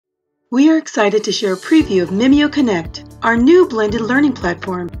We are excited to share a preview of MimioConnect, our new blended learning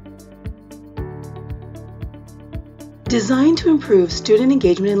platform. Designed to improve student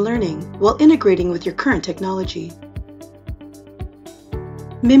engagement and learning while integrating with your current technology.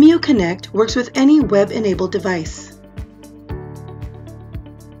 MimioConnect works with any web-enabled device.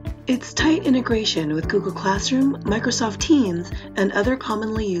 Its tight integration with Google Classroom, Microsoft Teams, and other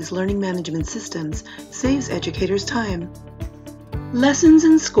commonly used learning management systems saves educators time. Lessons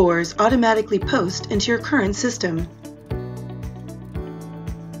and scores automatically post into your current system.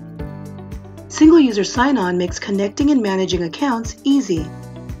 Single-user sign-on makes connecting and managing accounts easy.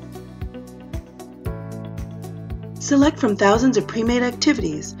 Select from thousands of pre-made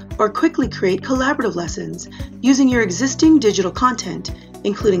activities or quickly create collaborative lessons using your existing digital content,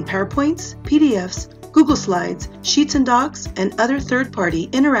 including PowerPoints, PDFs, Google Slides, Sheets and Docs, and other third-party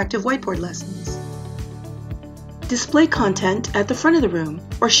interactive whiteboard lessons. Display content at the front of the room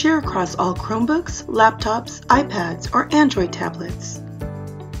or share across all Chromebooks, laptops, iPads, or Android tablets.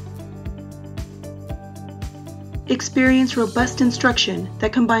 Experience robust instruction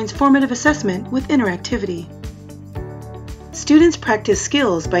that combines formative assessment with interactivity. Students practice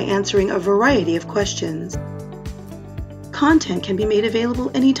skills by answering a variety of questions. Content can be made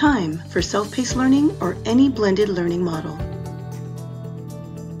available anytime for self-paced learning or any blended learning model.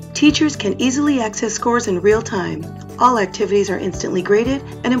 Teachers can easily access scores in real time. All activities are instantly graded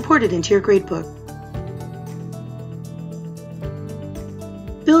and imported into your gradebook.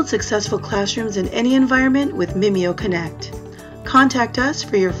 Build successful classrooms in any environment with MimioConnect. Contact us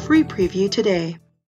for your free preview today.